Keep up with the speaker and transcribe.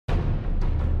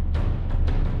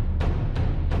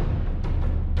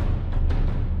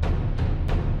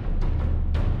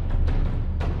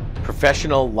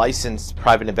Professional licensed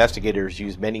private investigators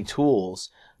use many tools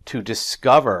to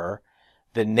discover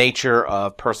the nature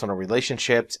of personal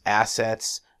relationships,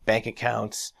 assets, bank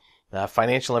accounts,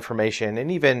 financial information, and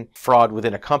even fraud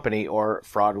within a company or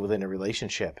fraud within a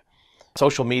relationship.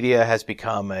 Social media has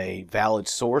become a valid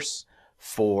source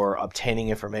for obtaining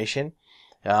information.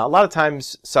 A lot of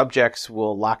times subjects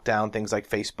will lock down things like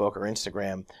Facebook or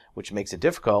Instagram, which makes it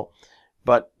difficult,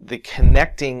 but the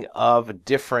connecting of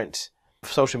different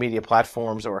social media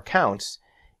platforms or accounts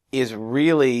is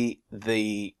really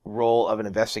the role of an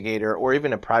investigator or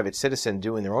even a private citizen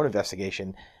doing their own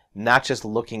investigation, not just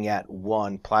looking at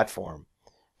one platform.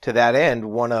 To that end,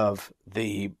 one of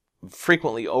the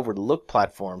frequently overlooked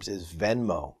platforms is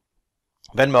Venmo.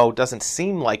 Venmo doesn't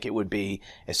seem like it would be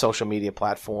a social media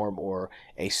platform or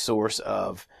a source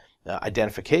of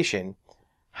identification.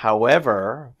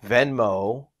 However,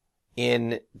 Venmo,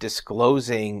 in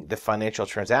disclosing the financial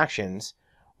transactions,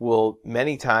 will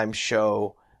many times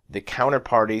show the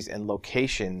counterparties and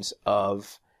locations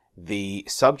of the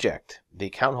subject, the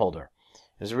account holder.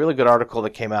 There's a really good article that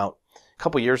came out a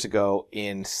couple years ago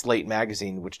in Slate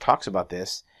magazine which talks about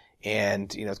this,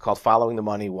 and it's called Following the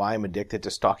Money, Why I'm Addicted to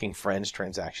Stalking Friends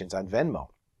Transactions on Venmo.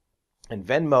 And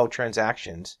Venmo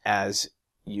transactions, as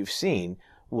you've seen,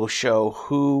 will show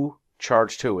who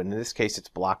charged who, and in this case it's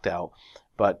blocked out,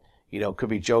 but it could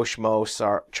be Joe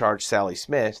Schmo charged Sally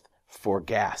Smith for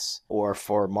gas or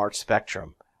for March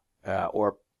Spectrum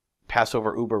or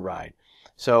Passover Uber ride.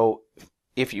 So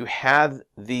if you had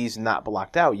these not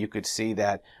blocked out, you could see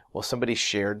that, well, somebody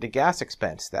shared the gas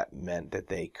expense. That meant that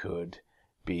they could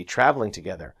be traveling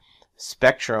together.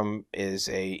 Spectrum is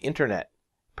a internet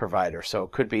provider, so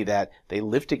it could be that they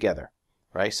live together,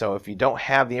 right? So if you don't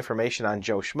have the information on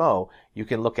Joe Schmo, you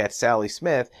can look at Sally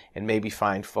Smith and maybe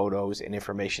find photos and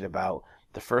information about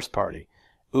the first party.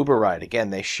 Uber ride, again,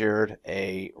 they shared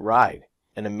a ride,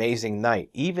 an amazing night.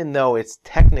 Even though it's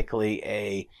technically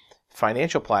a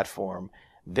financial platform,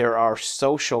 there are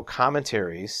social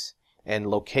commentaries and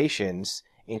locations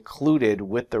included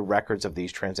with the records of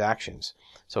these transactions.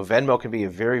 So Venmo can be a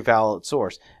very valid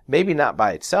source, maybe not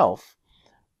by itself,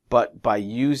 but by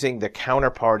using the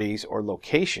counterparties or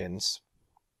locations,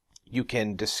 you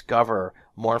can discover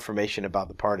more information about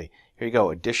the party. Here you go,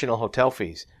 additional hotel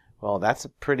fees. Well, that's a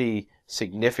pretty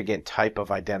significant type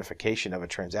of identification of a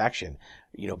transaction.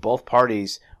 Both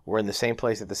parties were in the same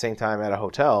place at the same time at a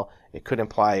hotel. It could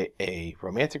imply a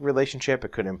romantic relationship.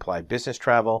 It could imply business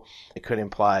travel. It could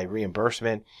imply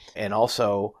reimbursement. And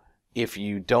also, if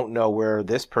you don't know where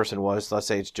this person was, let's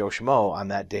say it's Joe Schmo on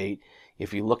that date,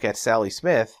 if you look at Sally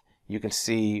Smith, you can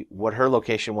see what her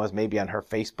location was maybe on her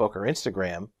Facebook or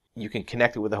Instagram. You can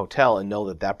connect it with the hotel and know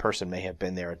that that person may have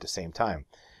been there at the same time.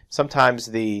 Sometimes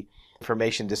the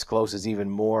information disclosed is even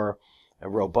more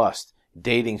robust.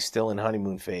 Dating still in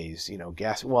honeymoon phase,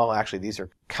 gas. Well, actually, these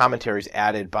are commentaries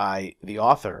added by the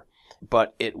author,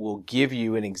 but it will give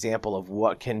you an example of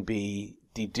what can be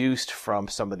deduced from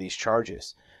some of these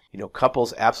charges.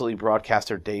 Couples absolutely broadcast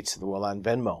their dates on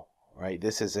Venmo, right?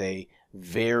 This is a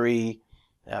very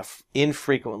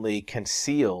infrequently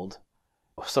concealed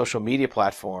social media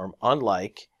platform,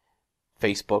 unlike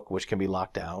Facebook, which can be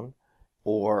locked down,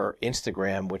 or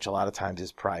Instagram, which a lot of times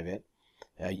is private.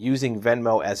 Using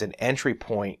Venmo as an entry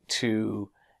point to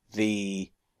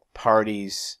the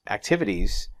party's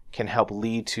activities can help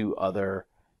lead to other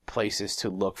places to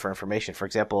look for information. For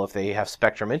example, if they have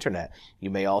Spectrum Internet,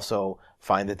 you may also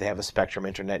find that they have a Spectrum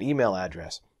Internet email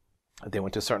address. If they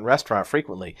went to a certain restaurant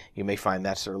frequently, you may find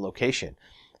that's their location.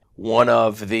 One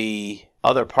of the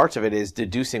other parts of it is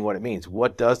deducing what it means.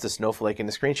 What does the snowflake in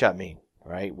the screenshot mean,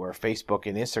 right? Where Facebook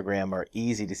and Instagram are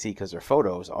easy to see because they're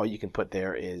photos, all you can put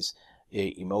there is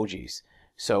emojis.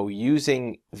 So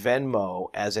using Venmo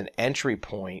as an entry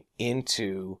point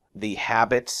into the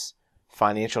habits,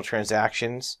 financial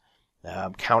transactions,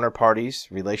 counterparties,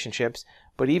 relationships,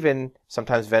 but even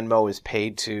sometimes Venmo is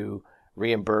paid to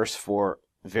reimburse for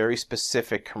very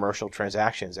specific commercial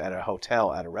transactions at a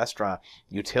hotel, at a restaurant,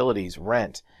 utilities,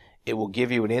 rent. It will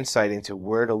give you an insight into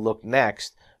where to look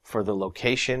next for the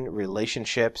location,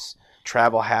 relationships,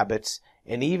 travel habits,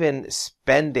 and even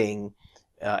spending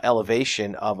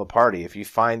elevation of a party. If you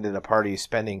find that a party is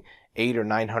spending $800 or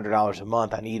 $900 a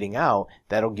month on eating out,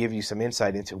 that'll give you some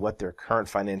insight into what their current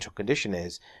financial condition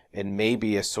is, and may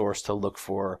be a source to look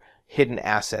for hidden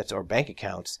assets or bank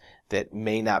accounts that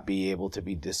may not be able to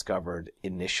be discovered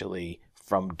initially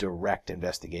from direct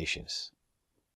investigations.